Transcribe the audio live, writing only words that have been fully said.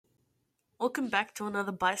Welcome back to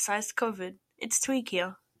another bite-sized COVID. It's Tweak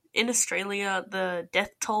here. In Australia, the death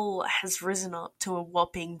toll has risen up to a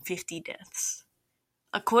whopping 50 deaths.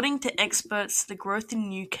 According to experts, the growth in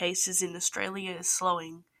new cases in Australia is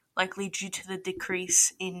slowing, likely due to the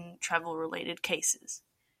decrease in travel-related cases.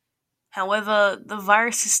 However, the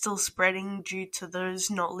virus is still spreading due to those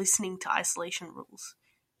not listening to isolation rules.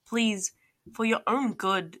 Please, for your own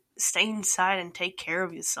good, stay inside and take care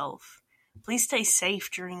of yourself. Please stay safe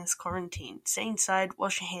during this quarantine. Stay inside,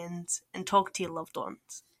 wash your hands, and talk to your loved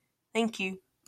ones. Thank you.